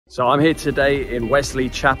So I'm here today in Wesley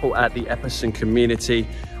Chapel at the Epperson community.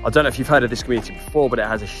 I don't know if you've heard of this community before, but it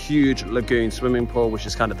has a huge lagoon swimming pool, which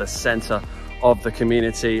is kind of the center of the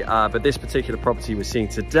community. But this particular property we're seeing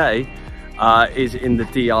today is in the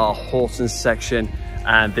DR Horton section,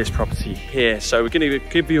 and this property here. So we're going to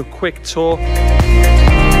give you a quick tour.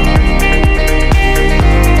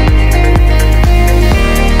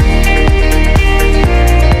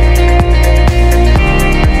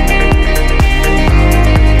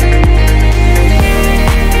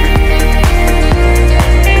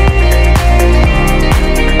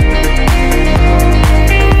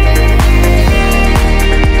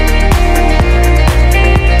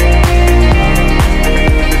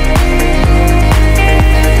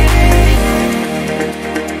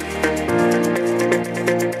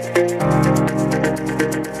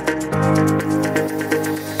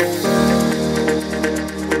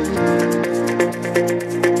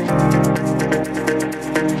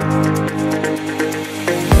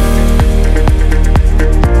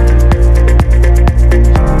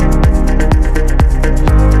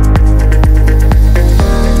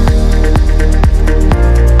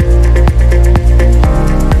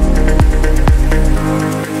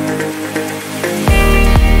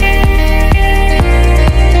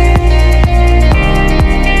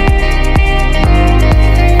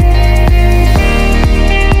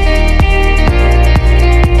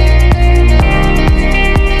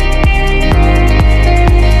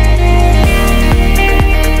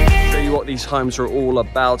 These homes are all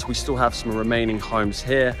about. We still have some remaining homes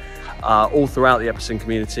here all throughout the Epperson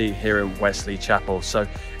community here in Wesley Chapel. So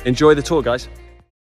enjoy the tour, guys.